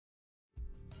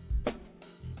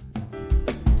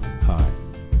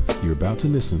about to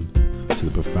listen to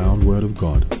the profound Word of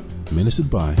God ministered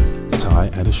by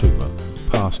Tai Adeshugba,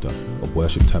 pastor of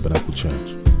Worship Tabernacle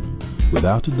Church.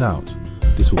 Without a doubt,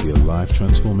 this will be a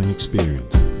life-transforming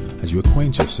experience as you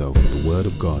acquaint yourself with the Word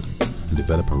of God and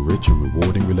develop a rich and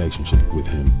rewarding relationship with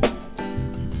Him.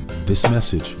 This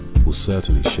message will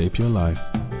certainly shape your life,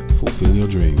 fulfill your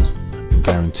dreams, and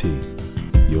guarantee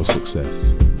your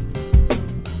success.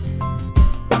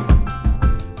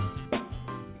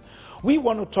 We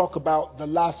want to talk about the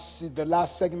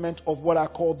last segment of what I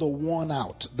call the worn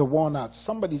out. The worn out.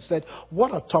 Somebody said,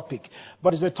 what a topic.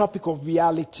 But it's a topic of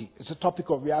reality. It's a topic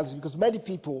of reality because many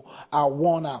people are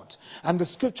worn out. And the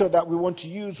scripture that we want to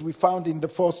use, we found in the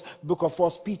first book of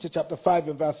 1 Peter chapter 5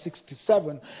 and verse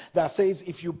 67, that says,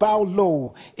 if you bow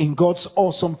low in God's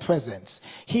awesome presence,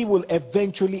 He will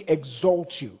eventually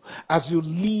exalt you as you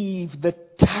leave the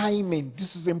timing.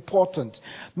 This is important.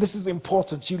 This is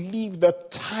important. You leave the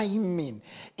timing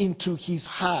into His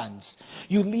hands.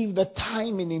 You leave the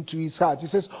timing into His hands. He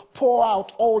says, pour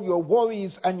out all your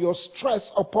worries and your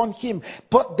stress upon Him.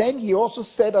 But then He also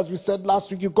said, as we said last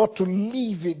week, you've got to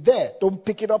leave it there. Don't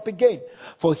pick it up again.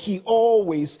 For He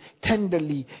always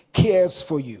tenderly cares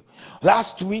for you.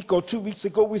 Last week or 2 weeks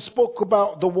ago, we spoke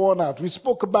about the worn out. We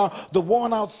spoke about the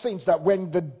worn out saints, that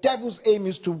when the devil's aim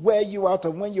is to wear you out,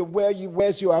 and when he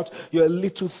wears you out, you're a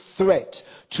little threat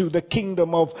to the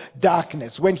kingdom of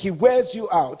darkness. When he wears you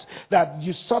out, that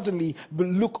you suddenly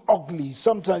look ugly.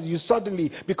 Sometimes you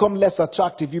suddenly become less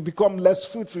attractive. You become less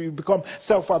fruitful. You become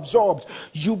self-absorbed.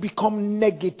 You become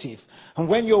negative. And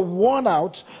when you're worn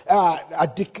out,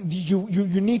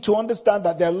 you need to understand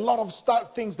that there are a lot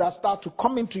of things that start to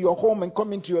come into your home and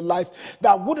come into your life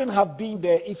that wouldn't have been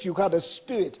there if you had a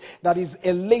spirit that is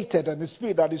elated and a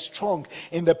spirit that is strong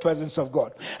in the presence of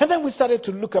God. And then we started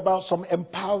to look about some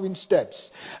empowering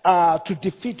steps to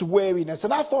defeat weariness.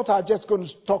 And I thought I was just going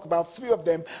to talk about 3 of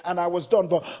them and I was done.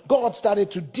 But God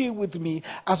started to deal with me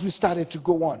as we started to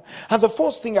go on. And the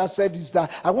first thing I said is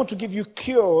that I want to give you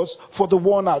cures for the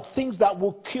worn out. Things that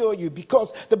will cure you,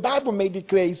 because the Bible made it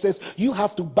clear. It says you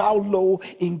have to bow low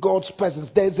in God's presence.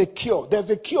 There's a cure. There's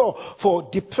a cure for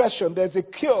depression. There's a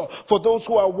cure for those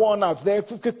who are worn out. There's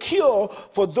a cure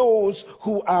for those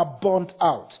who are burnt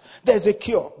out. There's a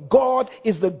cure. God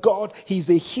is the God. He's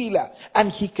a healer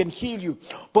and He can heal you.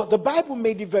 But the Bible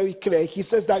made it very clear. He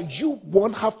says that you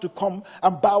won't have to come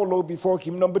and bow low before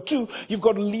Him. Number 2, you've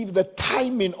got to leave the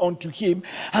timing onto Him.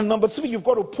 And number 3, you've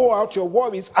got to pour out your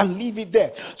worries and leave it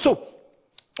there. So,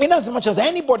 in as much as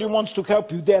anybody wants to help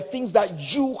you, there are things that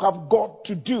you have got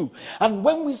to do. And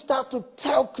when we start to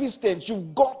tell Christians,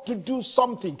 you've got to do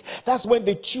something, that's when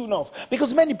they tune off.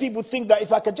 Because many people think that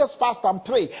if I can just fast and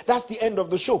pray, that's the end of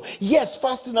the show. Yes,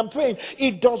 fasting and praying,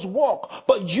 it does work.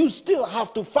 But you still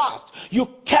have to fast. You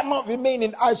cannot remain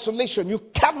in isolation. You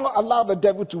cannot allow the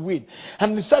devil to win.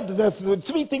 And he said the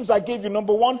 3 things I gave you.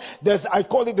 Number 1, I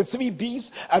call it the 3 B's.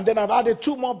 And then I've added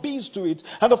 2 more B's to it.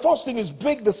 And the first thing is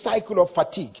break the cycle of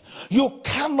fatigue. You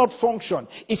cannot function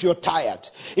if you're tired.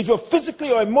 If you're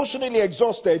physically or emotionally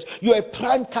exhausted, you're a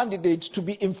prime candidate to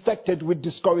be infected with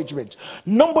discouragement.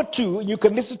 Number 2, you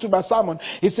can listen to my sermon.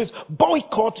 It says,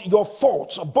 boycott your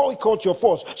faults. Boycott your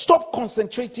faults. Stop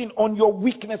concentrating on your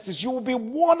weaknesses. You will be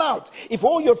worn out if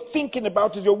all you're thinking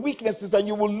about is your weaknesses, and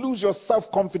you will lose your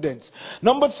self-confidence.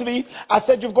 Number 3, I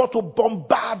said you've got to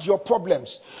bombard your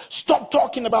problems. Stop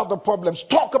talking about the problems.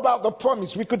 Talk about the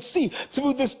promise. We could see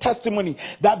through this testimony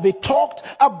that they talked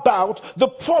about the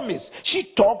promise. She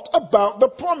talked about the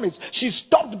promise. She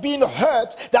stopped being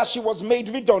hurt that she was made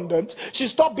redundant. She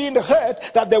stopped being hurt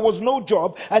that there was no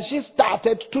job, and she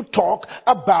started to talk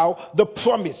about the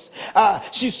promise.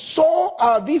 She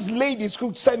saw these ladies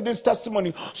who sent this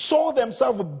testimony saw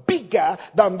themselves bigger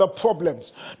than the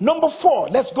problems. Number 4,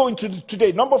 let's go into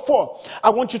today. Number 4,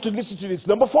 I want you to listen to this.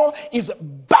 Number 4 is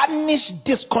banish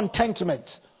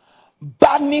discontentment.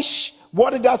 Banish, what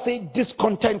did I say?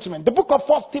 Discontentment. The book of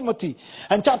 1 Timothy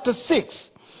and chapter 6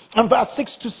 and verse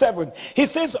 6 to 7. He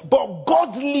says, but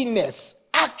godliness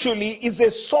actually is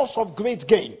a source of great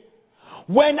gain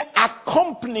when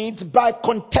accompanied by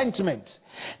contentment.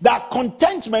 That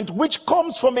contentment which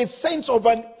comes from a sense of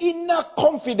an inner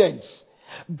confidence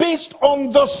based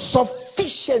on the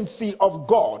sufficiency of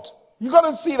God. You got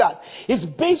to see that. It's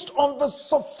based on the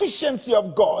sufficiency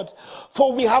of God.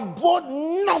 For we have brought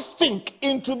nothing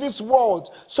into this world.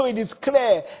 So it is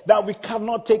clear that we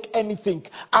cannot take anything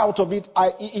out of it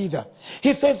either.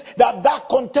 He says that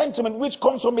contentment which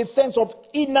comes from a sense of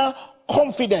inner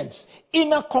confidence.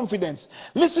 Inner confidence.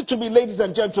 Listen to me, ladies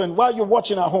and gentlemen, while you're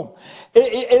watching at home.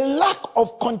 A lack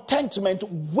of contentment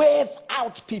wears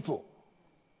out people.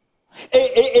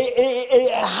 A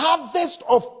harvest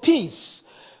of peace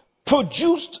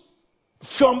produced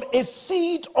from a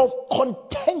seed of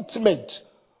contentment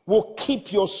will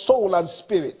keep your soul and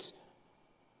spirit.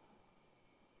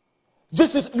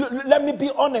 Let me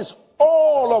be honest,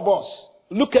 all of us,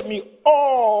 look at me,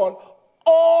 all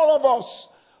of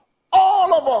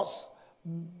us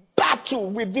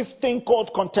battle with this thing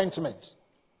called contentment,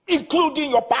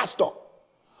 including your pastor.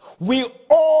 We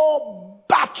all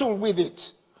battle with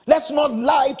it. Let's not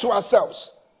lie to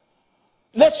ourselves.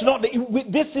 This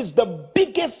is the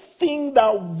biggest thing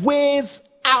that weighs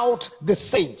out the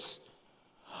saints.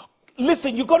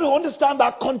 Listen, you've got to understand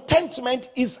that contentment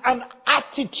is an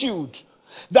attitude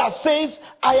that says,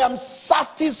 I am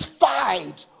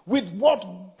satisfied with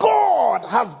what God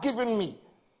has given me.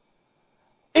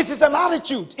 It is an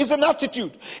attitude. It's an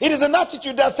attitude. It is an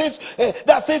attitude that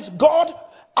says, God,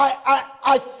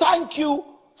 I thank you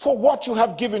for what you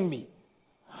have given me.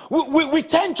 We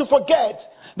tend to forget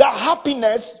that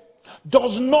happiness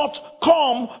does not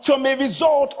come from a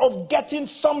result of getting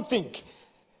something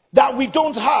that we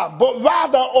don't have, but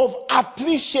rather of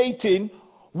appreciating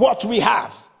what we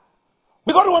have.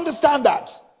 We've got to understand that.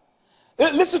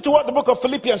 Listen to what the book of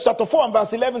Philippians chapter 4 and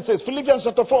verse 11 says. Philippians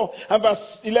chapter 4 and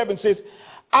verse 11 says,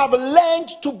 I've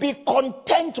learned to be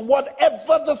content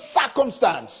whatever the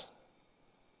circumstance,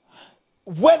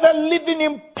 whether living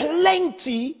in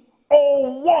plenty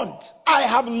or want. I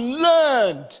have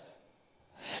learned.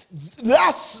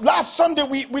 Last Sunday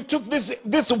we took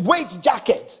this weight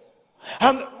jacket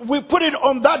and we put it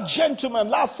on that gentleman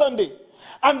last Sunday.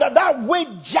 And that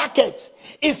weight jacket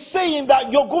is saying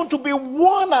that you're going to be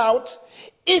worn out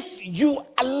if you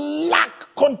lack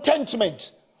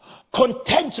contentment.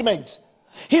 Contentment.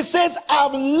 He says,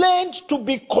 I've learned to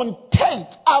be content.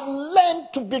 I've learned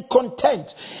to be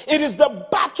content. It is the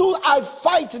battle I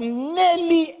fight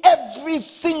nearly every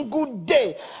single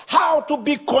day. How to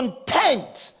be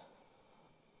content.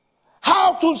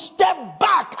 How to step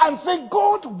back and say,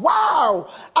 God, wow,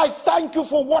 I thank you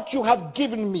for what you have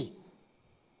given me.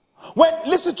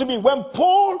 Listen to me, when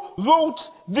Paul wrote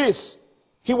this,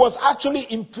 he was actually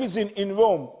in prison in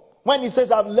Rome. When he says,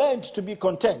 I've learned to be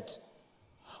content.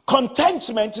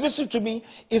 Contentment, listen to me,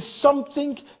 is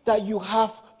something that you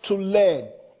have to learn.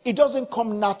 It doesn't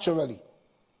come naturally.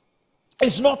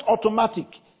 It's not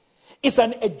automatic. It's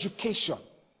an education.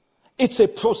 It's a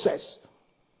process.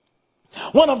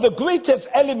 One of the greatest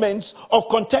elements of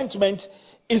contentment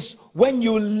is when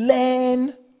you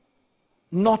learn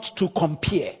not to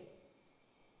compare.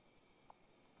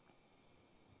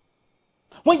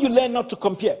 When you learn not to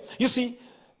compare. You see,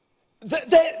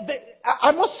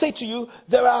 I must say to you,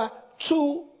 there are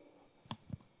two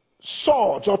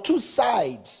swords or two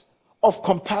sides of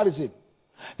comparison.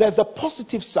 There's the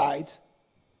positive side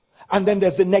and then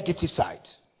there's the negative side.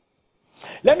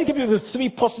 Let me give you the three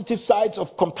positive sides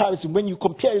of comparison. When you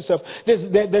compare yourself, there's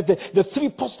the three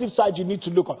positive sides you need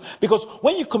to look on. Because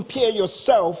when you compare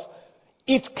yourself,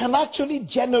 it can actually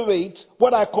generate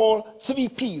what I call 3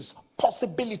 P's,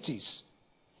 possibilities.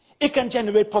 It can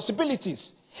generate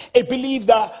possibilities. A belief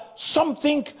that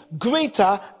something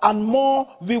greater and more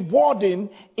rewarding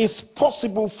is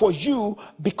possible for you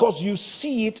because you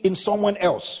see it in someone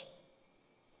else.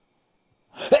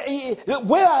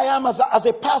 Where I am as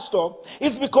a pastor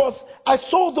is because I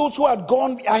saw those who had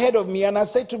gone ahead of me and I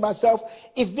said to myself,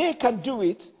 if they can do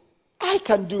it, I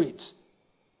can do it.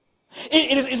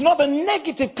 It's not a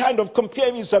negative kind of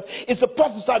comparing yourself. It's a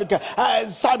positive side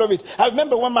of it. I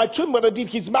remember when my twin brother did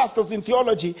his master's in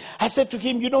theology, I said to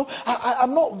him,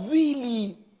 I'm not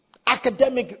really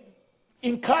academic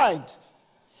inclined.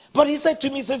 But he said to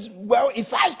me, he says, well,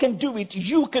 if I can do it,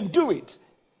 you can do it.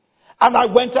 And I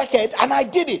went ahead and I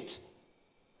did it.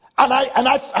 And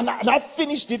I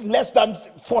finished it in less than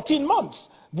 14 months,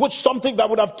 which something that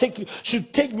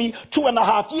should take me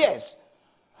 2.5 years.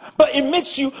 But it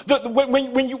makes you,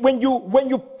 when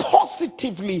you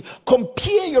positively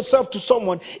compare yourself to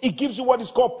someone, it gives you what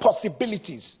is called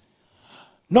possibilities.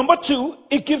 Number 2,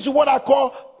 it gives you what I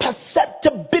call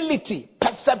perceptibility.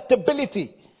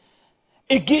 Perceptibility.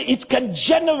 It can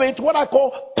generate what I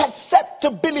call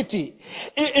perceptibility.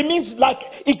 It means like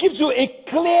it gives you a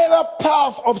clearer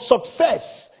path of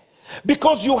success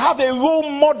because you have a role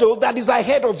model that is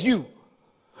ahead of you,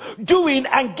 doing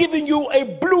and giving you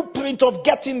a blueprint of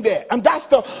getting there. And that's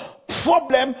the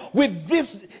problem with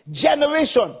this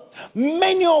generation.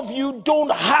 Many of you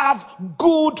don't have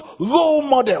good role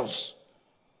models.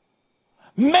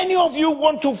 Many of you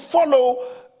want to follow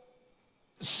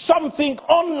something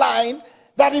online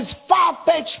that is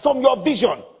far-fetched from your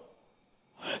vision.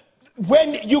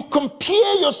 when you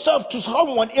compare yourself to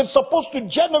someone, it's supposed to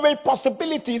generate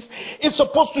possibilities. It's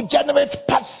supposed to generate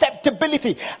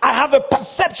perceptibility. I have a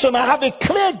perception, I have a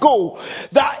clear goal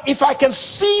that if I can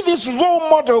see this role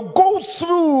model go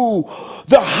through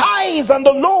the highs and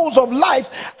the lows of life,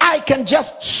 I can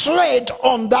just tread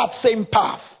on that same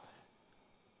path.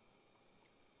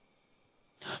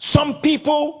 Some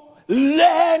people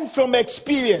learn from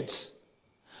experience.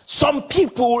 Some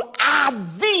people are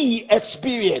the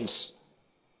experience.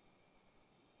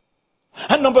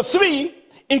 And number 3,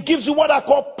 it gives you what I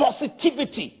call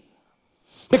positivity.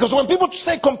 Because when people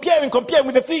say compare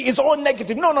with the thing, it's all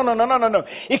negative. No.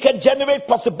 It can generate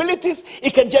possibilities,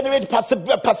 it can generate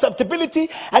perceptibility,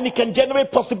 and it can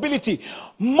generate possibility.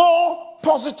 More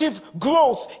positive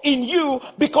growth in you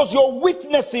because you're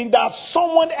witnessing that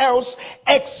someone else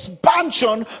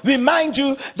expansion reminds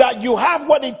you that you have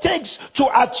what it takes to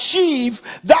achieve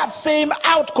that same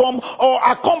outcome or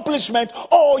accomplishment,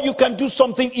 or you can do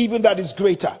something even that is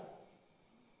greater.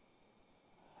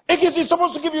 It's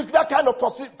supposed to give you that kind of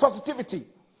positivity.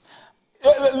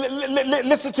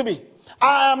 Listen to me.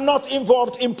 I am not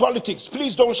involved in politics.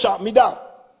 Please don't shout me down.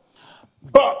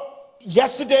 But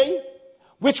yesterday,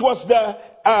 which was the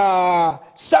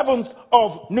 7th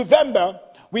of November,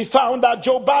 we found that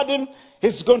Joe Biden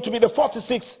is going to be the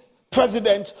 46th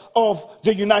president of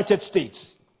the United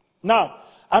States. Now,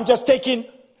 I'm just taking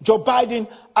Joe Biden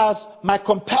as my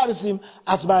comparison,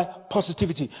 as my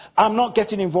positivity. I'm not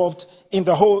getting involved in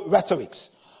the whole rhetorics.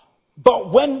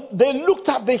 But when they looked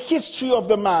at the history of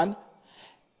the man,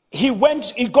 he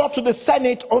got to the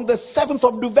Senate on the 7th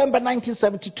of November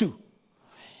 1972.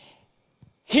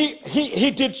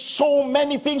 He did so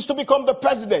many things to become the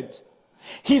president.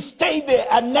 He stayed there,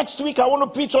 and next week I want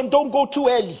to preach on don't go too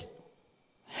early.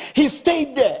 He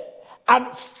stayed there, and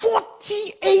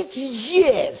 48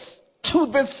 years to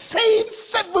the same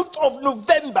 7th of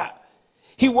November,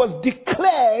 he was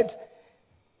declared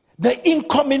the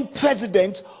incoming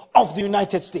president of the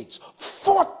United States.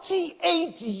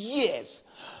 48 years.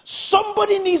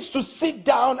 Somebody needs to sit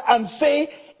down and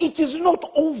say, it is not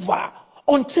over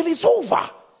until it's over.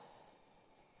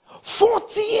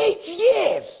 48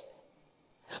 years.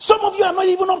 Some of you are not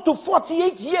even up to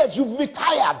 48 years. You've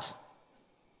retired.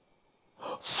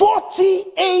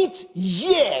 48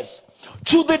 years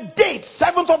to the date,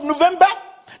 7th of November,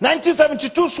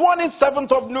 1972, sworn in,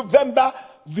 7th of November,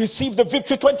 received the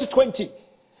victory 2020.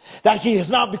 That he has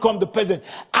now become the president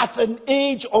at an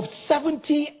age of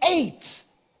 78.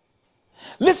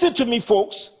 Listen to me,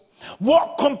 folks.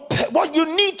 What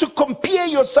you need to compare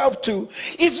yourself to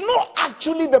is not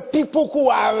actually the people who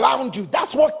are around you.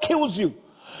 That's what kills you.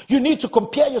 You need to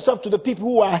compare yourself to the people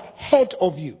who are ahead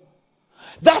of you.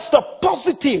 That's the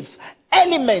positive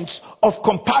elements of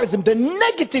comparison. The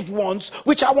negative ones,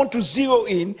 which I want to zero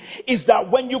in, is that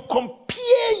when you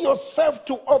compare yourself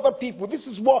to other people, this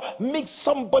is what makes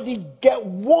somebody get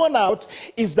worn out,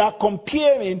 is that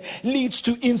comparing leads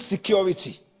to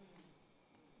insecurity.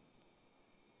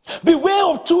 Beware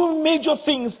of 2 major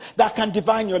things that can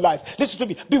define your life. Listen to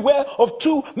me. Beware of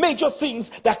 2 major things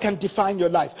that can define your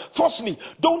life. Firstly,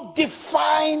 don't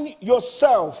define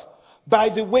yourself by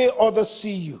the way others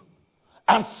see you.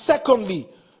 And secondly,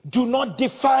 do not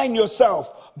define yourself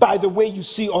by the way you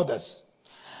see others.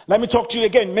 Let me talk to you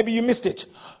again. Maybe you missed it.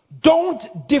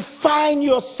 Don't define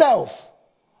yourself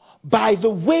by the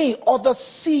way others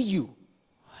see you.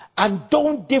 And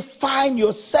don't define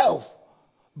yourself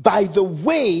by the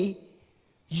way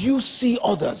you see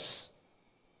others.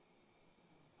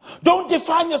 Don't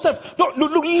define yourself. Look,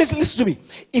 listen to me.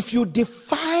 If you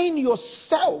define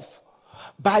yourself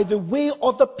by the way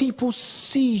other people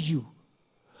see you,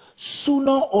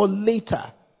 sooner or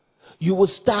later, you will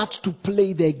start to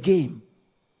play their game.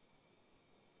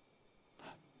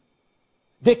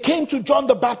 They came to John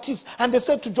the Baptist and they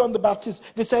said to John the Baptist,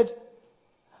 they said,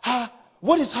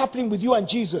 what is happening with you and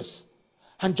Jesus?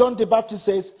 And John the Baptist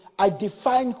says, I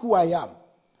define who I am.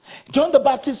 John the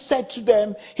Baptist said to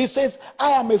them, he says,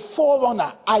 I am a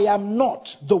forerunner. I am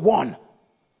not the one.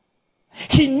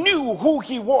 He knew who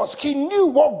he was. He knew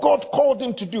what God called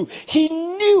him to do. He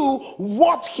knew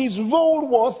what his role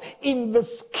was in the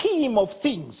scheme of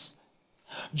things.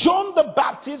 John the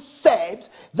Baptist said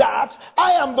that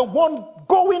I am the one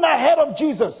going ahead of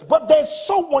Jesus, but there's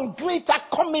someone greater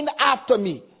coming after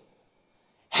me.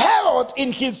 Herod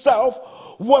in himself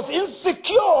was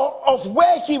insecure of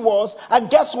where he was, and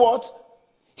guess what?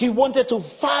 He wanted to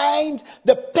find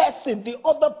the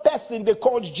other person they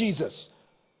called Jesus.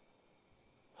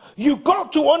 You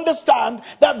got to understand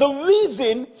that the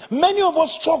reason many of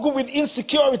us struggle with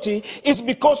insecurity is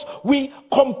because we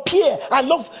compare. I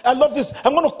love this.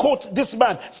 I'm going to quote this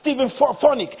man, Stephen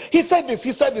Furtick. He said this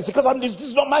because this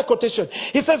is not my quotation.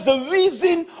 He says the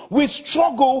reason we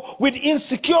struggle with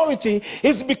insecurity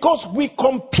is because we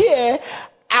compare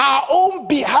our own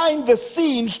behind the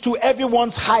scenes to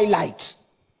everyone's highlight.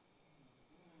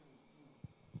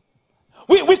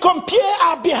 We compare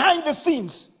our behind the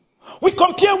scenes. We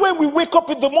compare when we wake up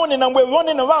in the morning and we're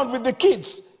running around with the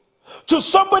kids to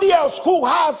somebody else who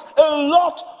has a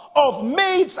lot of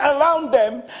maids around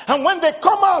them, and when they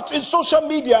come out in social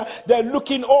media, they're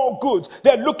looking all good,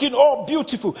 they're looking all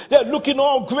beautiful, they're looking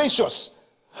all gracious.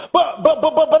 But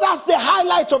that's the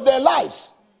highlight of their lives.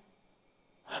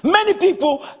 Many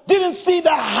people didn't see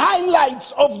the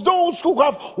highlights of those who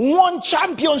have won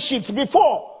championships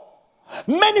before.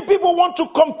 Many people want to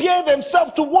compare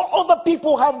themselves to what other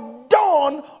people have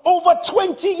done over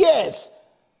 20 years.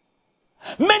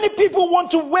 Many people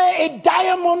want to wear a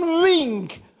diamond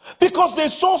ring because they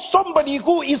saw somebody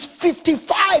who is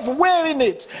 55 wearing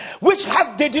it, which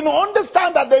they didn't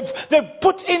understand that they've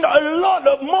put in a lot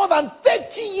of more than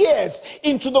 30 years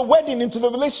into the wedding, into the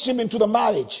relationship, into the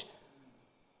marriage.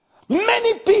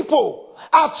 Many people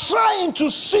are trying to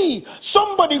see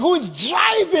somebody who is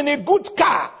driving a good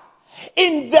car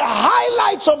in the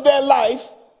highlights of their life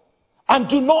and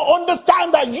do not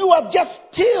understand that you are just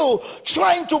still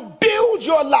trying to build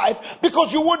your life,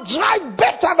 because you will drive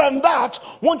better than that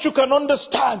once you can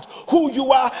understand who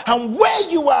you are and where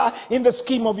you are in the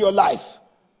scheme of your life.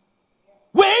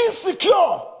 We're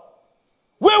insecure.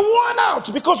 We're worn out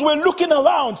because we're looking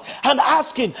around and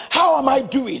asking, how am I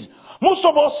doing? Most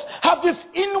of us have this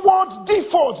inward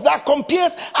default that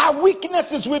compares our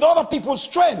weaknesses with other people's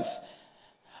strength.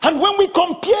 And when we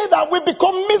compare that, we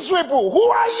become miserable. Who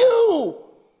are you?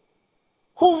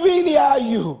 Who really are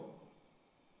you?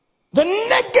 The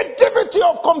negativity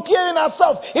of comparing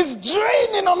ourselves is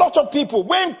draining a lot of people.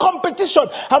 We're in competition,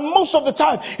 and most of the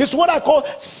time, it's what I call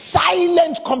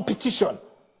silent competition.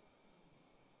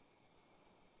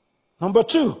 Number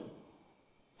two,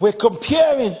 we're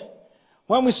comparing.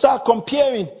 When we start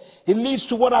comparing, it leads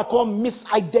to what I call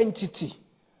misidentity.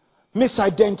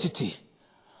 Misidentity.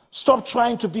 Stop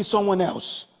trying to be someone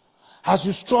else as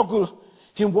you struggle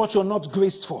in what you're not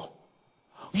graced for.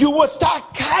 You will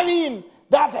start carrying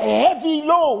that heavy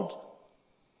load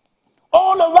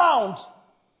all around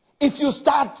if you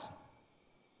start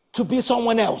to be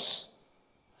someone else.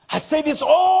 I say this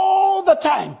all the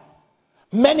time.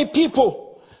 Many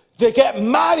people, they get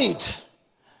married,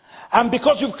 and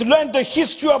because you've learned the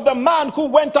history of the man who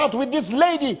went out with this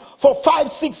lady for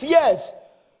 5-6 years,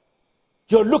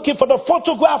 you're looking for the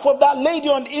photograph of that lady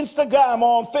on Instagram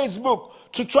or on Facebook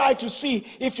to try to see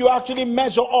if you actually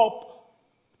measure up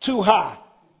to her.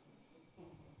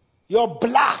 You're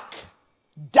black,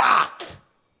 dark,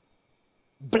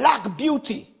 black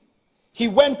beauty. He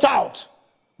went out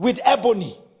with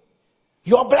ebony.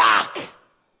 You're black.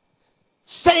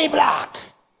 Stay black.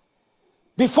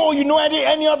 Before you know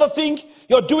any other thing,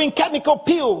 you're doing chemical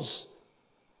pills.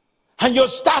 And you're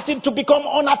starting to become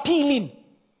unappealing.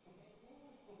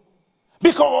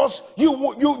 Because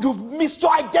you missed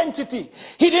your identity.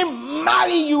 He didn't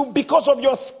marry you because of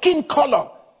your skin color.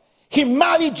 He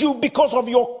married you because of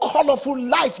your colorful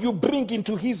life you bring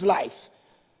into his life.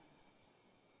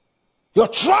 You're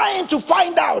trying to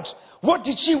find out, what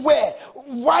did she wear?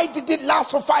 Why did it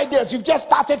last for 5 years? You've just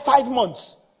started 5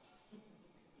 months.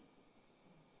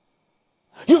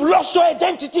 You've lost your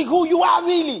identity, who you are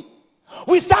really.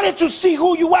 We started to see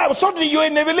who you are. Suddenly you're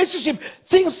in a relationship.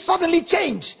 Things suddenly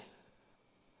change.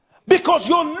 Because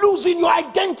you're losing your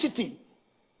identity.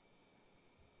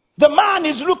 The man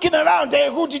is looking around. Hey,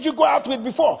 who did you go out with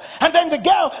before? And then the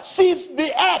girl sees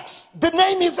the X. The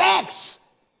name is X.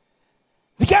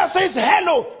 The girl says,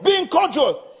 hello, being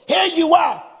cordial. Here you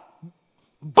are,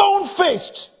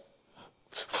 bone-faced.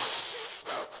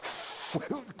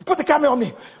 Put the camera on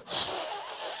me.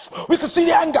 We can see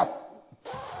the anger.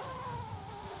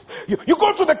 You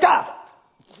go to the car.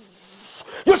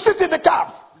 You sit in the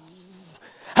car.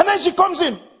 And then she comes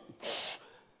in.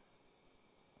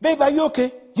 Babe, are you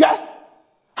okay? Yeah,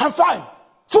 I'm fine.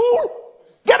 Fool,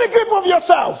 get a grip of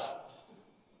yourself.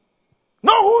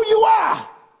 Know who you are.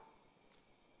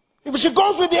 If she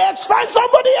goes with the ex, find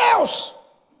somebody else.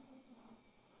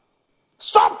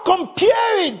 Stop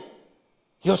comparing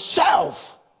yourself.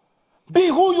 Be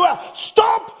who you are.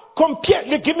 Stop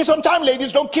comparing. Give me some time,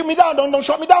 ladies. Don't keep me down. Don't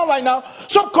shut me down right now.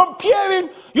 Stop comparing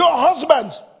your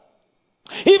husband,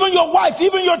 even your wife,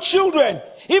 even your children,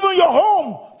 even your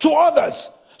home to others.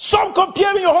 Stop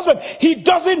comparing your husband. He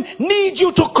doesn't need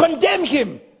you to condemn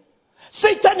him.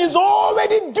 Satan is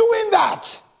already doing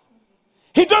that.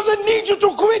 He doesn't need you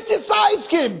to criticize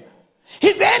him.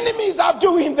 His enemies are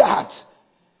doing that.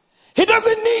 He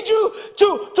doesn't need you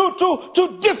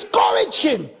to discourage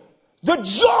him. The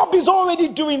job is already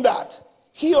doing that.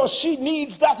 He or she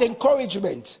needs that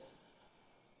encouragement.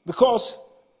 Because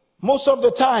most of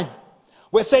the time,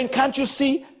 we're saying, can't you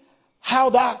see how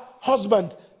that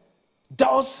husband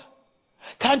does?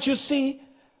 Can't you see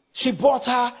she bought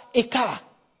her a car?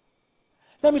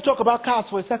 Let me talk about cars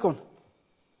for a second.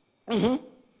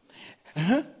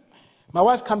 My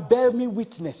wife can bear me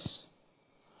witness.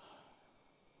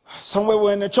 Somewhere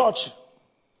we're in a church.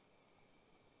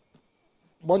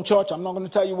 One church, I'm not going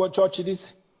to tell you what church it is.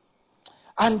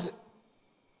 And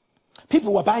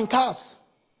people were buying cars.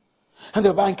 And they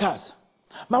were buying cars.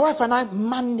 My wife and I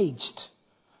managed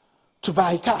to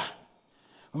buy a car.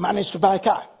 We managed to buy a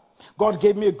car. God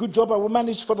gave me a good job and we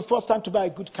managed for the first time to buy a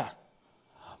good car.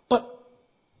 But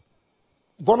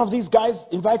one of these guys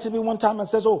invited me one time and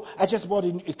says, oh, I just bought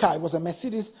a car. It was a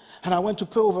Mercedes and I went to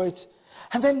pay over it.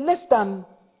 And then less than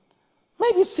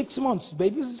maybe 6 months,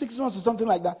 maybe 6 months or something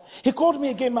like that, he called me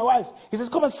again, my wife. He says,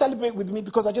 come and celebrate with me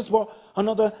because I just bought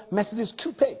another Mercedes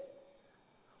coupe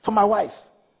for my wife.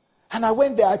 And I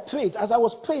went there, I prayed. As I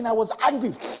was praying, I was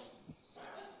angry.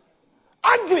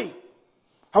 Angry.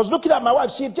 I was looking at my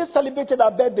wife. She had just celebrated her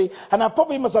birthday and I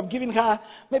probably must have given her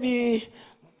maybe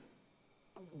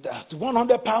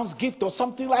 £100 gift or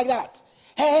something like that.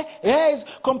 Hey,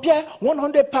 compare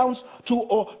 £100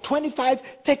 to 25,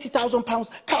 30,000 pounds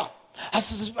car.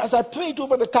 As I prayed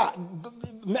over the car,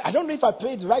 I don't know if I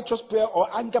prayed righteous prayer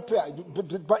or anger prayer,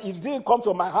 but it didn't come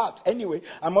from my heart. Anyway,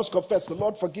 I must confess, the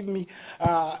Lord forgive me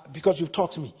because you've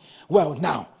taught me. Well,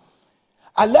 now,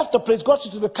 I left the place, got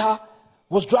into the car,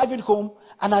 was driving home,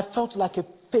 and I felt like a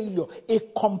failure, a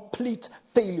complete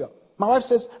failure. My wife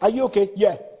says, are you okay?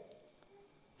 Yeah.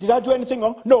 Did I do anything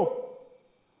wrong? No.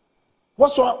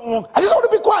 What's wrong? I just want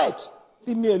to be quiet.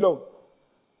 Leave me alone.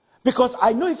 Because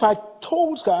I know if I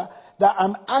told her that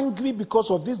I'm angry because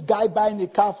of this guy buying a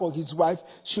car for his wife,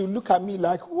 she'll look at me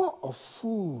like, what a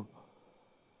fool.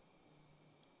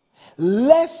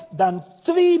 Less than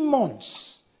 3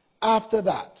 months after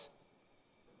that,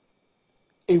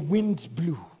 a wind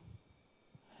blew.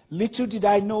 Little did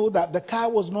I know that the car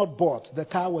was not bought, the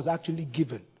car was actually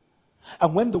given.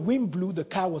 And when the wind blew, the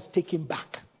car was taken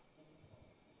back.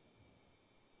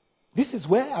 This is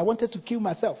where I wanted to kill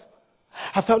myself.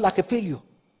 I felt like a failure.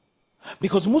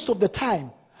 Because most of the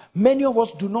time, many of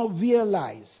us do not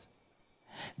realize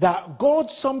that God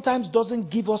sometimes doesn't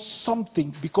give us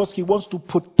something because he wants to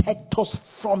protect us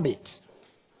from it.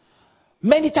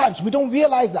 Many times we don't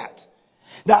realize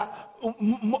that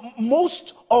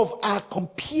most of our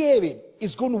comparing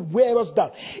is going to wear us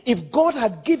down. If God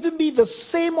had given me the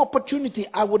same opportunity,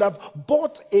 I would have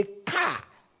bought a car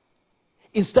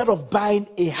instead of buying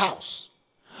a house.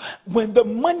 When the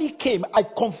money came, I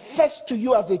confessed to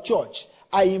you as a church,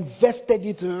 I invested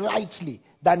it rightly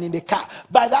than in a car.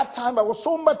 By that time, I was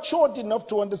so matured enough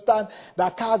to understand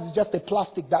that cars is just a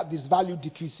plastic that this value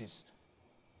decreases.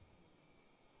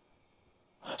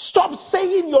 Stop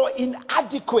saying you're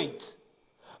inadequate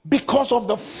because of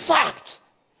the fact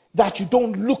that you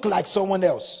don't look like someone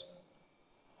else.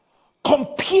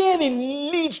 Comparing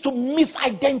leads to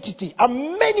misidentity,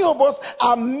 and many of us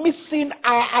are missing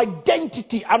our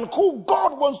identity and who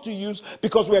God wants to use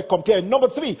because we're comparing. Number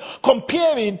 3,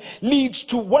 comparing leads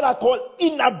to what I call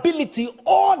inability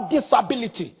or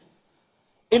disability.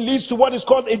 It leads to what is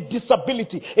called a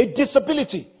disability. A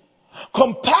disability.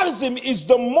 Comparison is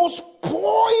the most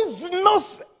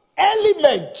poisonous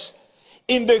element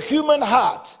in the human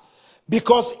heart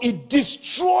because it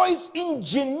destroys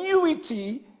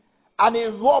ingenuity and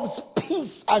it robs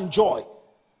peace and joy.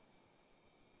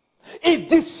 It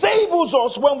disables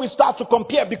us when we start to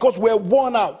compare because we're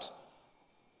worn out.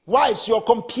 Wives, you're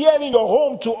comparing your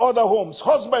home to other homes.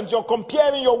 Husbands, you're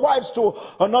comparing your wives to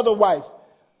another wife.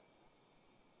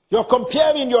 You're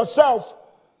comparing yourself.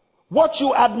 What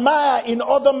you admire in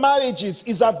other marriages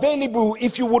is available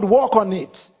if you would work on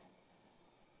it.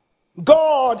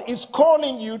 God is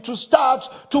calling you to start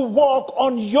to work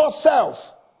on yourself.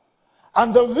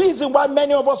 And the reason why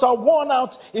many of us are worn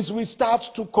out is we start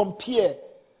to compare.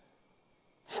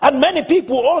 And many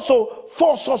people also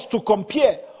force us to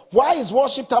compare. Why is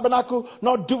Worship Tabernacle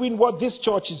not doing what this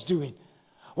church is doing?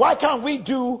 Why can't we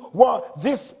do what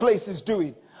this place is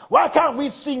doing? Why can't we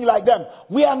sing like them?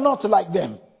 We are not like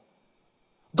them.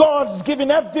 God's given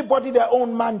everybody their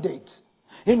own mandate.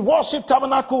 In Worship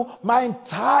Tabernacle, my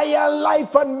entire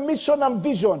life and mission and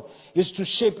vision is to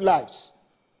shape lives.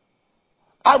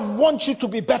 I want you to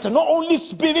be better, not only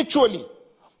spiritually,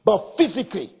 but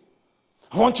physically.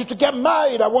 I want you to get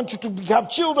married. I want you to have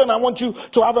children. I want you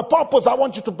to have a purpose. I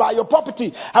want you to buy your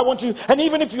property. I want you, and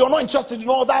even if you're not interested in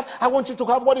all that, I want you to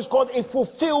have what is called a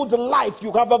fulfilled life.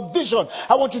 You have a vision.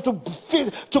 I want you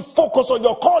to focus on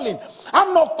your calling.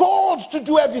 I'm not called to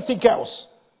do everything else.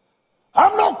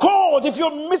 I'm not called, if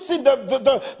you're missing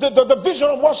the vision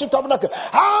of Worship Tabernacle,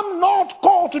 I'm not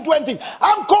called to do anything.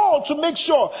 I'm called to make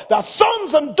sure that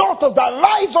sons and daughters that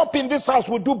rise up in this house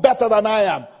will do better than I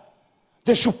am.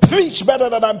 They should preach better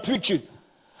than I'm preaching.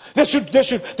 They should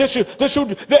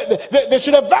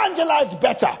evangelize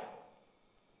better.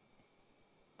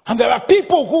 And there are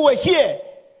people who are here.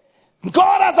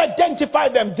 God has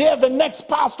identified them. They are the next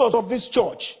pastors of this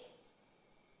church.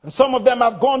 And some of them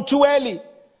have gone too early.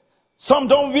 Some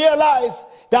don't realize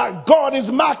that God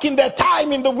is marking their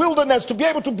time in the wilderness to be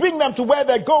able to bring them to where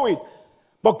they're going.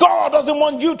 But God doesn't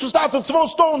want you to start to throw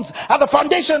stones at the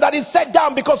foundation that is set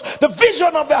down, because the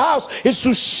vision of the house is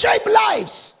to shape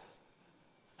lives.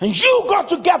 And you got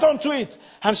to get onto it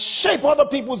and shape other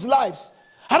people's lives.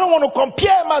 I don't want to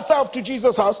compare myself to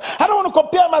Jesus' house. I don't want to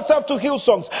compare myself to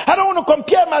Hillsongs. I don't want to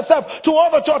compare myself to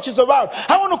other churches around.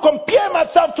 I want to compare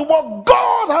myself to what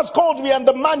God has called me and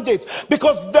the mandate.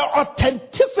 Because the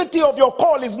authenticity of your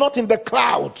call is not in the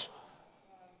crowd.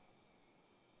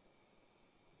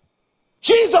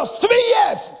 Jesus, 3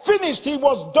 years, finished, he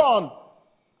was done.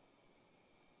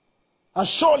 And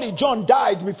surely John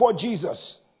died before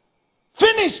Jesus.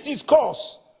 Finished his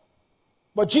course.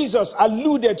 But Jesus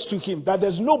alluded to him that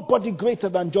there's nobody greater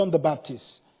than John the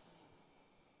Baptist.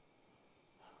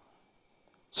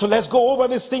 So let's go over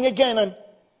this thing again and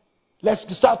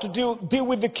let's start to deal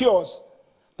with the cures.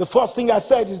 The first thing I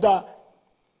said is that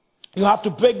you have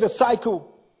to break the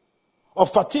cycle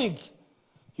of fatigue.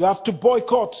 You have to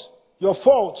boycott your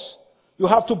faults. You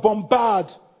have to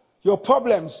bombard your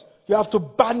problems. You have to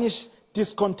banish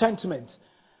discontentment.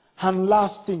 And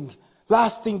last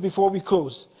thing before we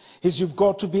close, is you've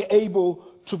got to be able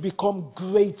to become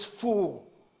grateful.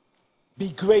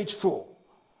 Be grateful.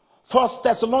 1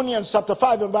 Thessalonians chapter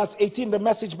 5 and verse 18, the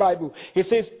Message Bible. It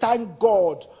says, thank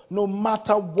God no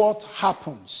matter what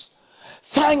happens.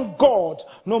 Thank God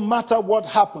no matter what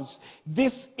happens.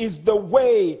 This is the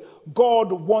way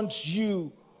God wants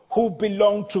you who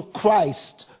belong to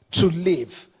Christ to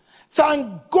live.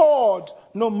 Thank God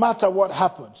no matter what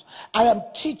happens. I am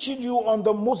teaching you on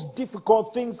the most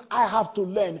difficult things I have to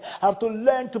learn. I have to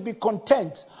learn to be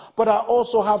content, but I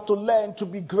also have to learn to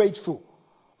be grateful.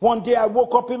 One day I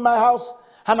woke up in my house,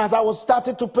 and as I was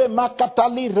starting to pray,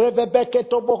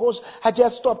 I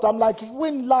just stopped. I'm like,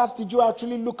 when last did you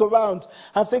actually look around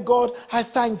and say, God, I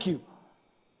thank you.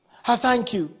 I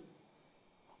thank you.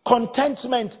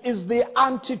 Contentment is the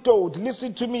antidote,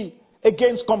 listen to me,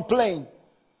 against complaint.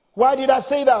 Why did I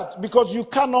say that? Because you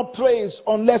cannot praise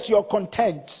unless you're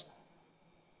content.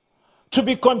 To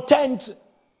be content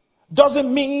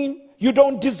doesn't mean you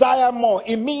don't desire more.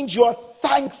 It means you're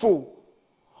thankful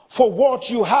for what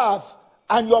you have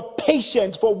and you're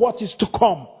patient for what is to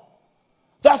come.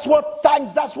 That's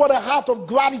what a heart of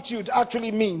gratitude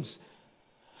actually means.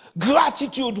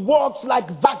 Gratitude works like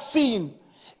vaccine.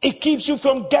 It keeps you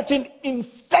from getting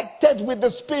infected with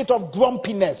the spirit of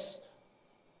grumpiness.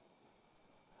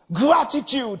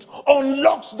 Gratitude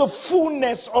unlocks the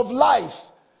fullness of life.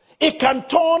 It can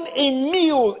turn a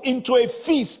meal into a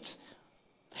feast.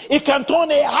 It can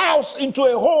turn a house into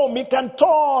a home. It can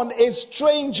turn a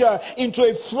stranger into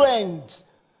a friend.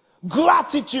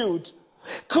 Gratitude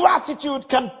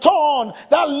can turn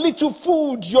that little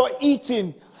food you're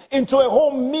eating into a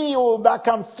home meal that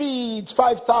can feed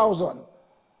 5,000.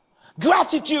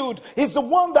 Gratitude is the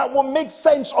one that will make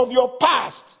sense of your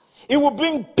past. It will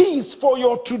bring peace for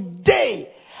your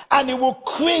today, and it will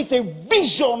create a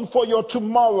vision for your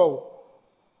tomorrow.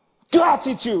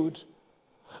 Gratitude,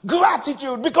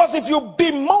 because if you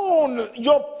bemoan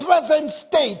your present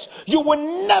state, you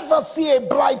will never see a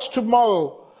bright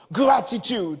tomorrow.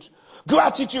 Gratitude,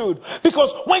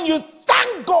 because when you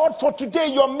thank God for today,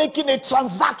 you're making a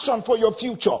transaction for your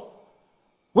future.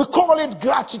 We call it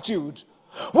gratitude.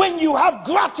 When you have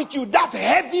gratitude, that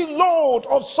heavy load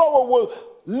of sorrow will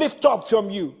lift up from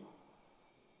you.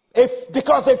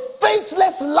 Because a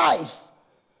faithless life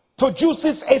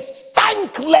produces a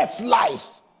thankless life.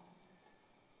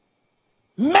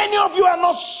 Many of you are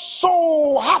not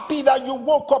so happy that you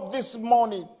woke up this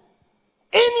morning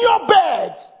in your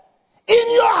bed,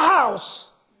 in your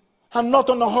house, and not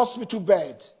on a hospital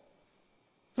bed.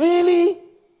 Really?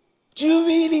 Do you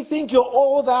really think you're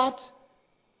all that?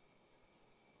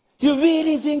 You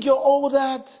really think you're all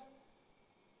that?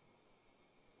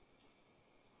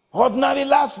 Ordinary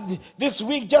this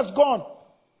week just gone.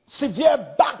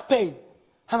 Severe back pain.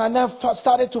 And I never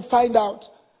started to find out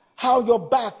how your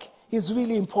back is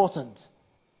really important.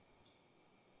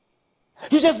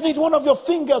 You just need one of your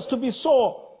fingers to be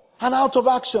sore and out of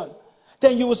action.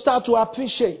 Then you will start to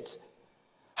appreciate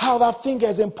how that finger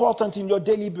is important in your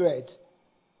daily bread.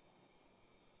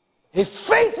 A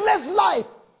faithless life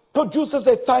produces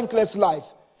a thankless life.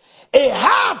 A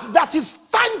heart that is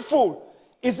thankful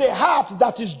is a heart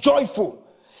that is joyful.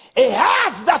 A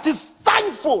heart that is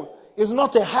thankful is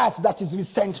not a heart that is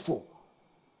resentful.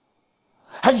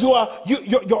 And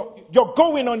you're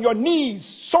going on your knees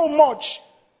so much.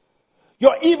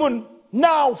 You're even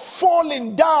now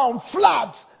falling down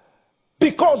flat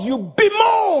because you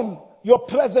bemoan your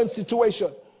present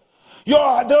situation. The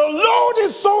load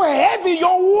is so heavy, you're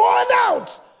worn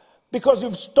out because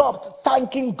you've stopped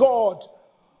thanking God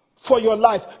for your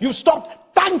life. You've stopped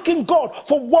thanking God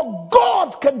for what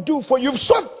God can do for you. You've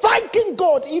stopped thanking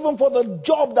God even for the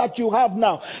job that you have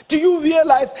now. Do you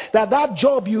realize that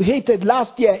job you hated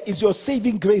last year is your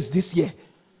saving grace this year?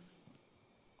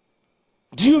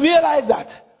 Do you realize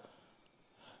that?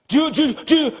 Do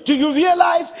you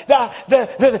realize that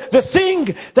the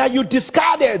thing that you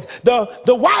discarded,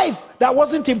 the wife that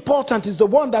wasn't important, is the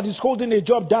one that is holding a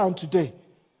job down today?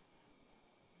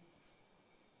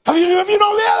 Have you not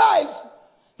realized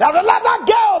that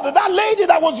girl, that lady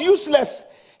that was useless,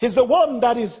 is the one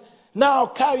that is now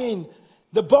carrying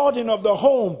the burden of the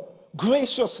home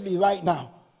graciously right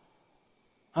now?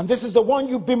 And this is the one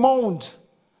you bemoaned.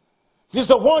 This is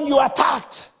the one you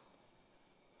attacked.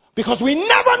 Because we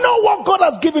never know what God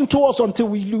has given to us until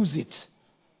we lose it.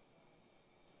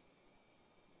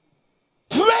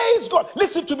 Praise God.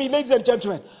 Listen to me, ladies and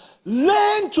gentlemen.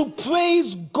 Learn to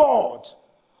praise God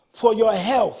for your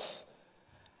health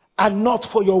and not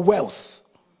for your wealth.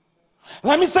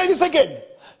 Let me say this again.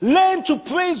 Learn to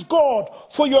praise God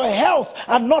for your health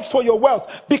and not for your wealth.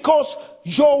 Because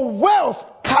your wealth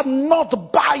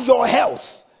cannot buy your health.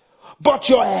 But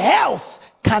your health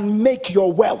can make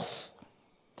your wealth.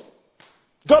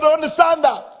 You got to understand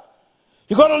that.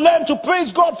 You got to learn to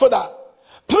praise God for that.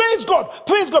 Praise God.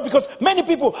 Praise God, because many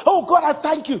people, oh God, I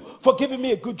thank you for giving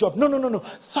me a good job. No.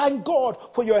 Thank God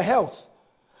for your health.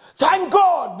 Thank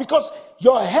God, because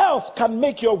your health can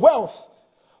make your wealth,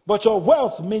 but your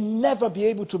wealth may never be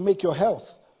able to make your health.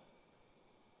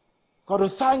 Got to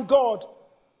thank God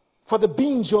for the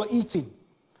beans you're eating.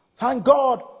 Thank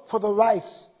God for the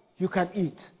rice you can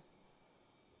eat.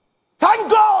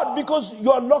 Thank God because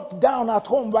you are locked down at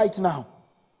home right now.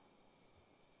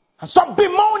 And stop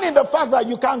bemoaning the fact that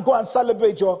you can't go and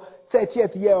celebrate your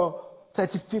 30th year or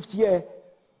 35th year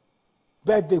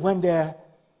birthday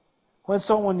when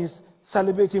someone is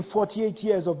celebrating 48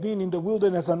 years of being in the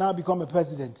wilderness and now become a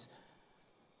president.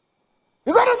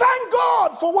 You got to thank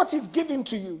God for what He's given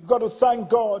to you. You got to thank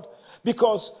God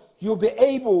because you'll be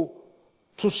able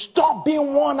to stop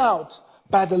being worn out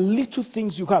by the little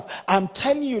things you have. I'm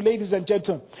telling you, ladies and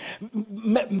gentlemen,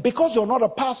 because you're not a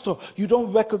pastor, you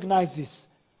don't recognize this.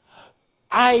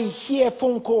 I hear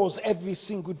phone calls every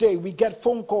single day. We get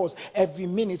phone calls every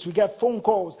minute. We get phone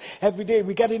calls every day.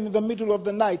 We get in the middle of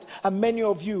the night. And many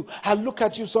of you, I look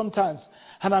at you sometimes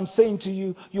and I'm saying to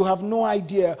you, you have no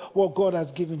idea what God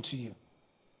has given to you.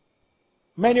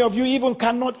 Many of you even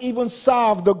cannot even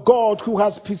serve the God who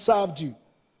has preserved you.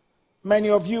 Many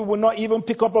of you will not even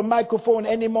pick up a microphone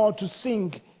anymore to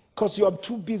sing because you're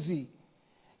too busy.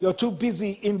 You're too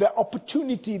busy in the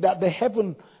opportunity that the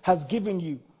heaven has given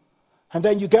you. And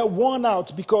then you get worn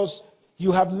out because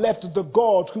you have left the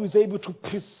God who is able to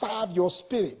preserve your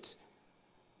spirit.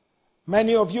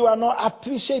 Many of you are not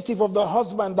appreciative of the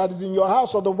husband that is in your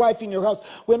house or the wife in your house.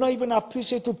 We're not even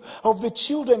appreciative of the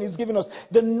children He's given us.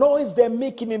 The noise they're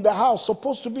making in the house is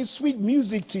supposed to be sweet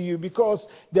music to you because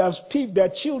there are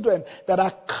children that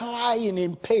are crying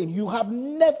in pain. You have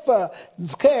never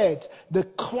heard the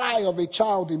cry of a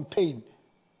child in pain.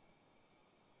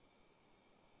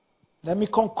 Let me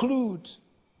conclude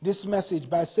this message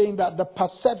by saying that the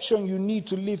perception you need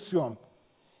to live from,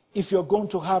 if you're going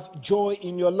to have joy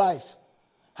in your life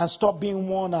and stop being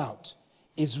worn out,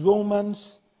 is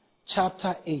Romans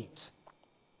chapter 8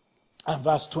 and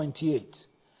verse 28.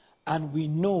 And we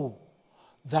know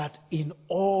that in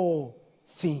all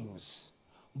things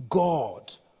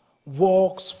God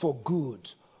works for good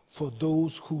for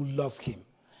those who love Him.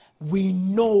 We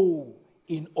know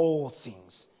in all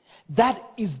things. That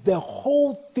is the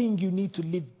whole thing you need to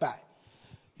live by.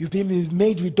 You've been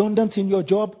made redundant in your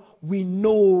job. We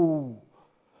know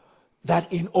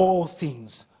that in all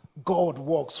things, God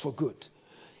works for good.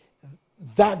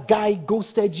 that guy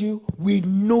ghosted you, we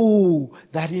know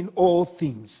that in all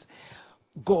things,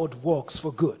 God works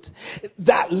for good.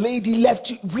 That lady left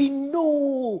you, we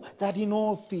know that in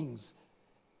all things,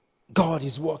 God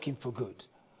is working for good.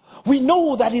 We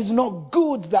know that it's not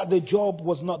good that the job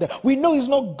was not there. We know it's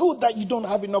not good that you don't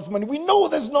have enough money. We know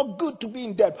that it's not good to be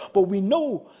in debt. But we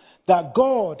know that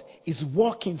God is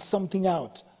working something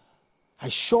out. I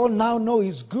sure now know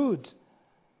it's good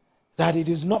that it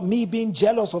is not me being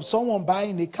jealous of someone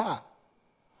buying a car,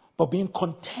 but being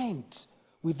content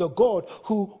with the God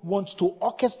who wants to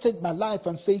orchestrate my life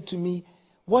and say to me,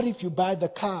 what if you buy the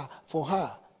car for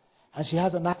her and she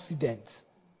has an accident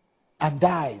and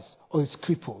dies or is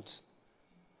crippled?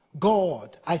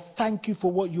 God, I thank you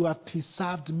for what you have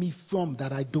preserved me from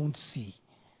that I don't see.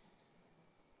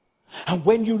 And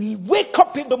when you wake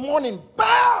up in the morning,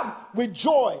 bam, with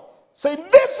joy, say,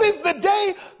 this is the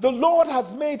day the Lord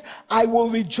has made. I will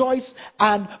rejoice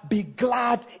and be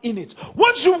glad in it.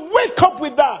 Once you wake up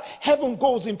with that, heaven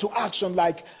goes into action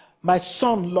like, my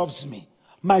son loves me.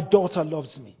 My daughter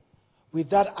loves me.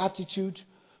 With that attitude,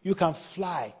 you can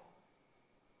fly.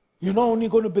 You're not only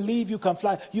going to believe you can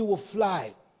fly, you will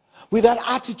fly. With that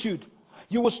attitude,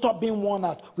 you will stop being worn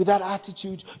out. With that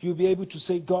attitude, you'll be able to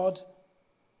say, God,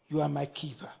 you are my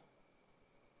keeper.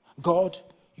 God,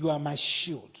 you are my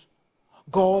shield.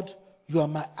 God, you are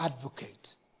my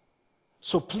advocate.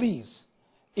 So please,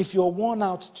 if you're worn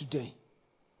out today,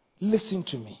 listen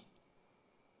to me.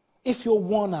 If you're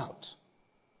worn out,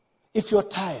 if you're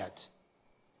tired,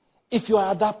 if you're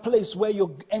at that place where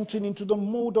you're entering into the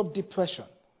mode of depression,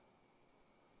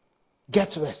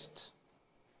 get rest.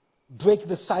 Break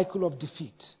the cycle of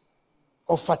defeat,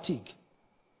 of fatigue.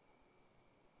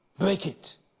 Break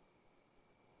it.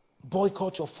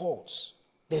 Boycott your faults.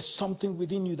 There's something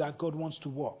within you that God wants to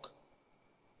work.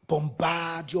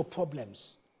 Bombard your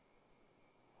problems.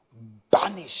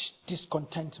 Banish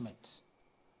discontentment.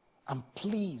 And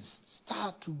please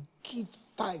start to give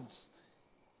thanks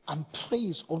and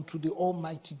praise unto the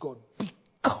Almighty God.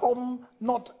 Become,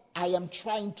 not I am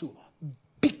trying to,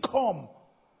 become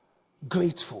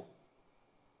grateful.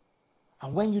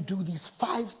 And when you do these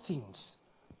 5 things,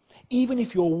 even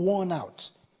if you're worn out,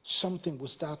 something will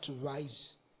start to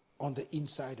rise on the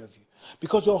inside of you.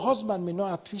 Because your husband may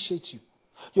not appreciate you.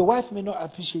 Your wife may not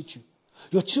appreciate you.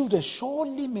 Your children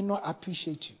surely may not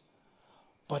appreciate you.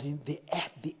 But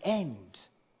at the end,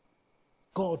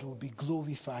 God will be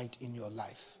glorified in your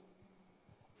life.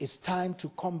 It's time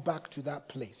to come back to that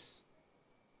place.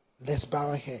 Let's bow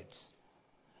our heads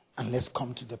and let's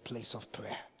come to the place of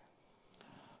prayer.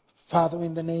 Father,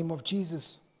 in the name of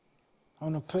Jesus, I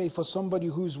want to pray for somebody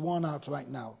who's worn out right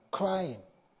now, crying.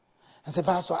 And say,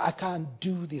 Pastor, I can't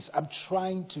do this. I'm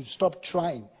trying to stop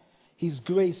trying. His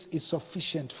grace is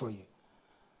sufficient for you.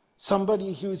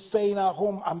 Somebody who is saying at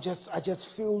home, I just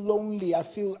feel lonely. I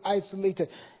feel isolated.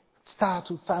 Start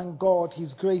to thank God.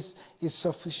 His grace is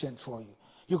sufficient for you.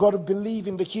 You've got to believe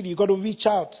in the healing. You've got to reach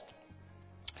out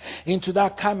into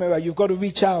that camera. You've got to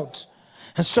reach out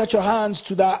and stretch your hands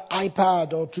to that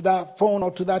iPad or to that phone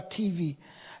or to that TV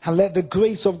and let the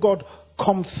grace of God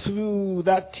come through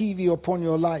that TV upon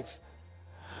your life.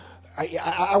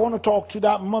 I want to talk to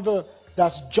that mother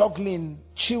that's juggling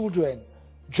children,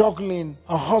 juggling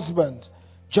a husband,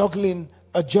 juggling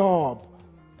a job.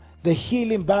 The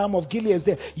healing balm of Gilead is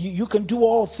there. You can do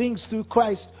all things through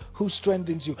Christ who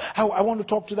strengthens you. I want to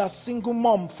talk to that single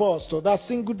mom first, or that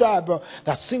single dad, or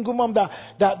that single mom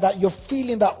that you're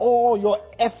feeling that all your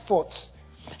efforts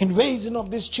in raising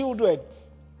up these children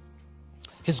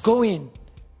is going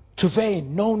to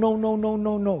vain.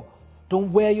 No.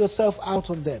 Don't wear yourself out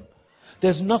on them.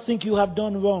 There's nothing you have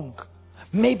done wrong.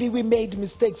 Maybe we made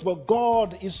mistakes, but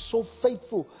God is so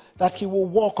faithful that He will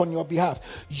walk on your behalf.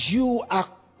 You are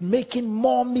making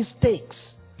more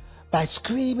mistakes by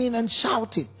screaming and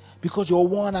shouting because you're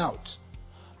worn out.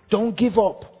 Don't give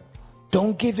up.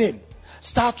 Don't give in.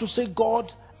 Start to say,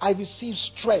 God, I receive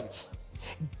strength.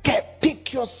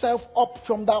 Pick yourself up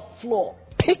from that floor.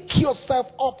 Pick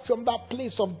yourself up from that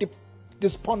place of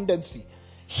despondency.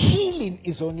 Healing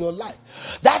is on your life.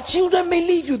 That children may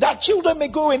leave you. That children may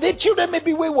go in. Their children may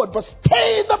be wayward. But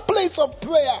stay in the place of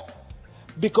prayer.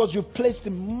 Because you've placed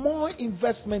more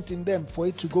investment in them for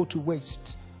it to go to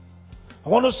waste. I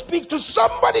want to speak to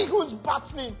somebody who's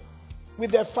battling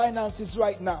with their finances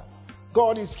right now.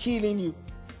 God is healing you.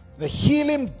 The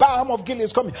healing balm of Gilead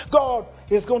is coming. God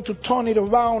is going to turn it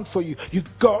around for you.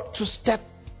 You've got to step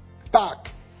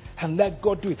back and let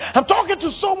God do it. I'm talking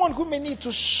to someone who may need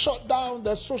to shut down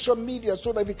their social media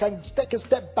so that they can take a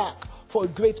step back for a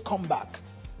great comeback.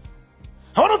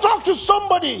 I want to talk to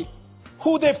somebody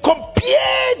who they've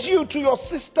compared you to your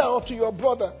sister or to your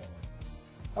brother,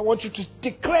 I want you to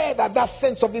declare that that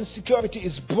sense of insecurity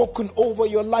is broken over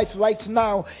your life right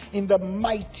now in the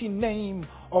mighty name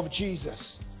of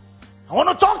Jesus. I want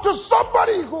to talk to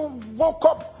somebody who woke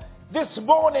up this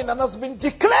morning and has been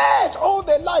declared all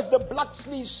their life the black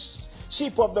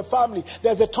sheep of the family.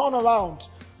 There's a turnaround.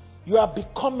 You are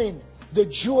becoming the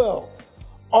jewel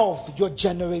of your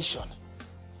generation.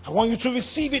 I want you to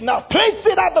receive it now. Place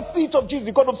it at the feet of Jesus.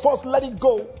 You've got to first let it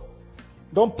go.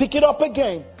 Don't pick it up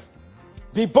again.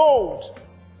 Be bold.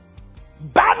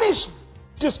 Banish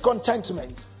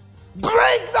discontentment.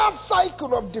 Break that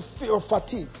cycle of defeat or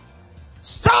fatigue.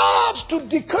 Start to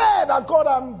declare that, God,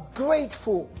 I'm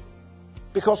grateful.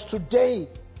 Because today,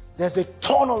 there's a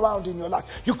turnaround in your life.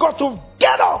 You've got to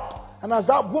get up. And as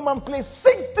that woman plays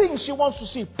 6 things she wants to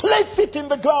see, place it in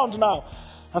the ground now.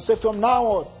 And say, from now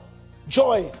on,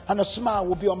 joy and a smile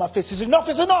will be on my face. Enough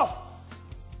is enough.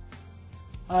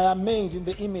 I am made in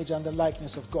the image and the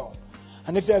likeness of God.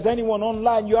 And if there's anyone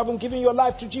online, you haven't given your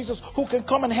life to Jesus, who can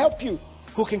come and help you,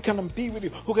 who can come and be with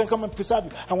you, who can come and preserve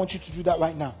you, I want you to do that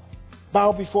right now.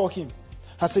 Bow before Him.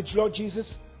 I said, Lord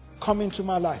Jesus, come into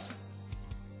my life.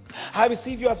 I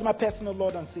receive you as my personal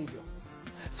Lord and Savior.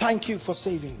 Thank you for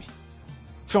saving me.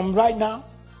 From now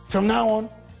on,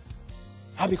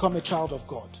 I become a child of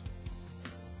God.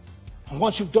 And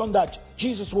once you've done that,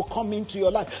 Jesus will come into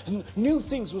your life. And new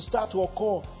things will start to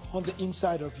occur on the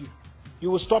inside of you.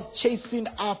 You will stop chasing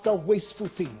after wasteful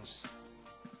things.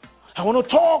 I want to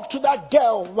talk to that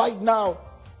girl right now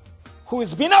who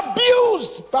is being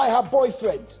abused by her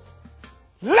boyfriend.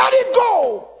 Let it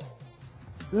go.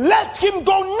 Let him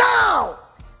go now.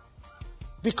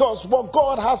 Because what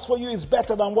God has for you is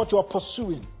better than what you are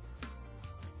pursuing.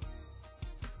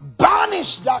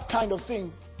 Banish that kind of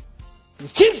thing. He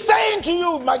keeps saying to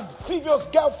you, my previous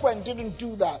girlfriend didn't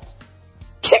do that.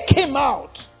 Kick him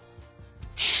out.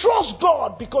 Trust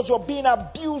God, because you're being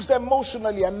abused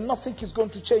emotionally and nothing is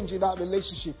going to change in that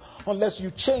relationship unless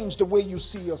you change the way you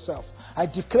see yourself. I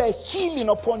declare healing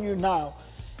upon you now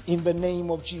in the name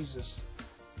of Jesus.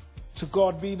 To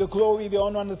God be the glory, the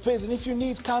honor, and the praise. And if you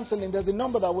need counseling, there's a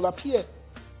number that will appear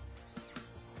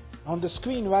on the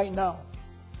screen right now.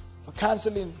 For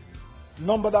counseling,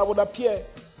 number that will appear,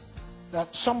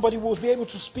 that somebody will be able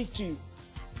to speak to you.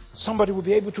 Somebody will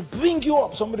be able to bring you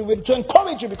up. Somebody will be able to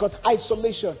encourage you, because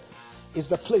isolation is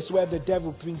the place where the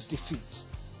devil brings defeat.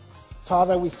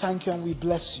 Father, we thank you and we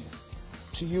bless you.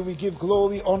 To you we give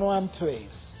glory, honor, and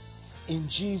praise. In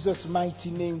Jesus'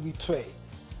 mighty name we pray.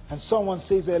 And someone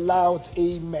says a loud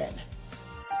amen.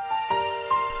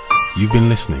 You've been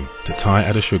listening to Ty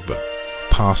Adeshugba,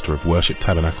 pastor of Worship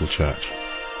Tabernacle Church.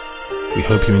 We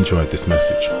hope you enjoyed this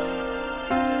message.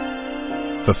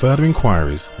 For further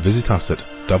inquiries, visit us at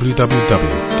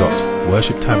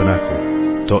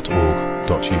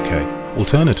www.worshiptabernacle.org.uk.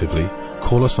 Alternatively,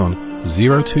 call us on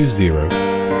 020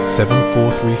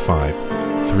 7435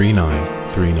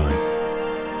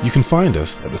 3939. You can find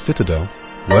us at the Citadel,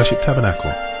 Worship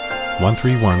Tabernacle,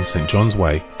 131 St John's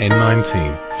Way,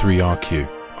 N19 3RQ,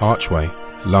 Archway,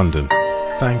 London.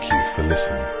 Thank you for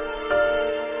listening.